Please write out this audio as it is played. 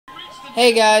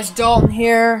Hey guys, Dalton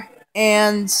here,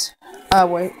 and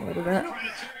wait a minute.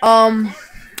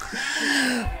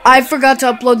 I forgot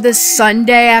to upload this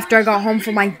Sunday after I got home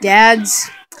from my dad's.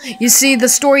 You see, the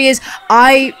story is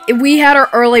we had our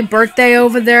early birthday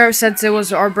over there since it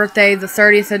was our birthday, the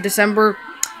 30th of December.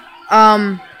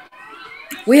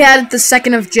 We had it the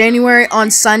 2nd of January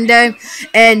on Sunday,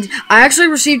 and I actually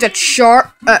received a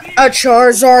Charizard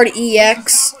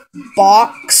EX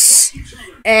box,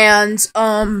 and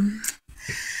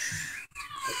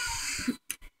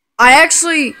I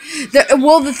actually,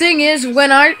 the thing is,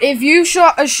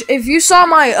 if you saw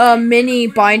my mini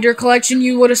binder collection,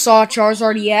 you would have saw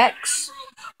Charizard EX.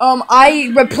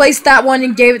 I replaced that one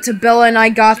and gave it to Bella, and I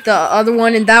got the other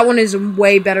one, and that one is in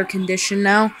way better condition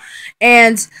now.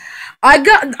 And I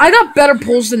got better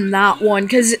pulls than that one,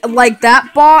 cause like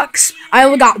that box, I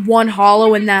only got one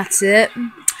holo, and that's it.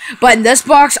 But in this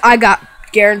box, I got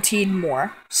guaranteed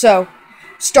more. So,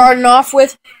 starting off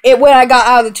with it, when I got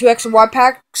out of the 2X and Y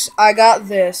packs, I got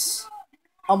this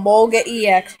Emolga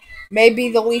EX, maybe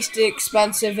the least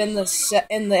expensive in the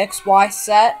XY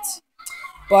set,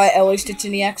 but at least it's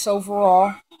an EX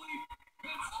overall.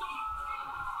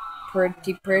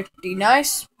 Pretty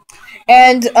nice.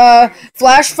 And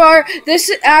Flashfire.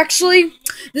 This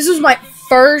was my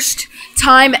first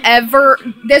time ever.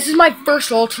 This is my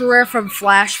first ultra rare from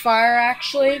Flashfire.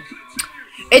 Actually,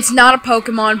 it's not a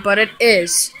Pokemon, but it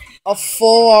is a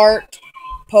full art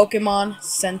Pokemon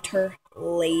Center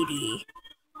lady.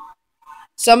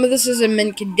 Some of this is in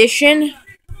mint condition.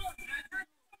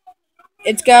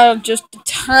 It's got just a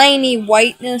tiny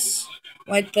whiteness,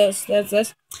 like this,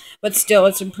 but still,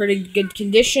 it's in pretty good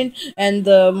condition. And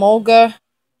the Molga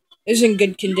is in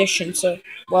good condition, so,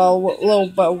 well, a little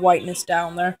bit of whiteness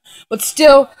down there. But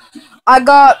still, I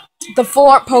got the full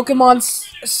art Pokemon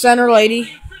Center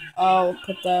lady. I'll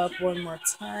put that up one more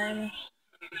time.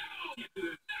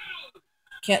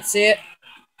 Can't see it.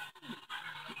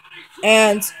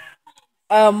 And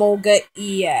Molga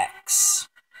EX.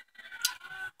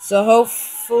 So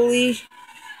hopefully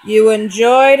you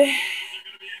enjoyed.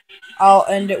 I'll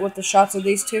end it with the shots of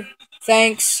these two.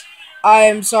 Thanks. I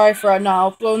am sorry for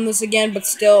not uploading this again, but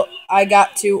still, I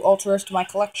got to Ultras to my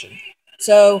collection.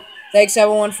 So, thanks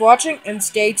everyone for watching, and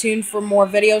stay tuned for more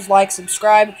videos. Like,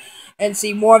 subscribe, and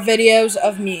see more videos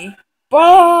of me.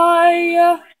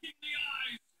 Bye!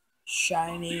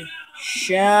 Shiny.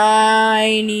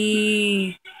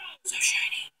 Shiny. So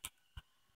shiny.